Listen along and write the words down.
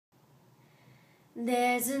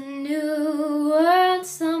There's a new world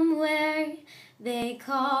somewhere they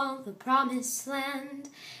call the Promised Land,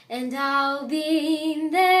 and I'll be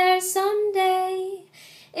there someday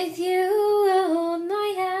if you will hold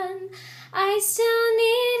my hand. I still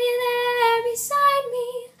need you there beside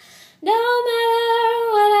me, no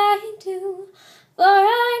matter what I do, for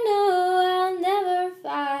I know I'll never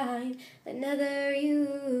find another you.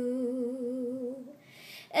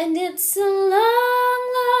 And it's a long,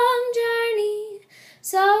 long journey,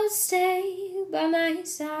 so stay by my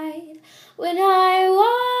side. When I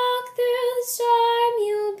walk through the storm,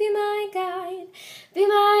 you'll be my guide, be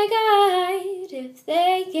my guide. If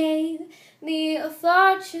they gave me a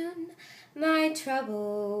fortune, my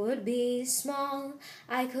trouble would be small.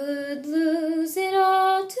 I could lose it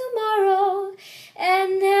all tomorrow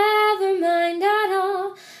and never mind at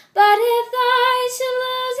all. But if I should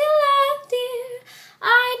lose your love, dear,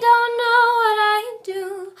 I don't know what I'd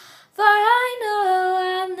do, for I know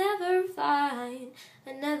I'll never find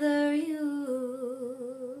another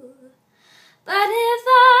you. But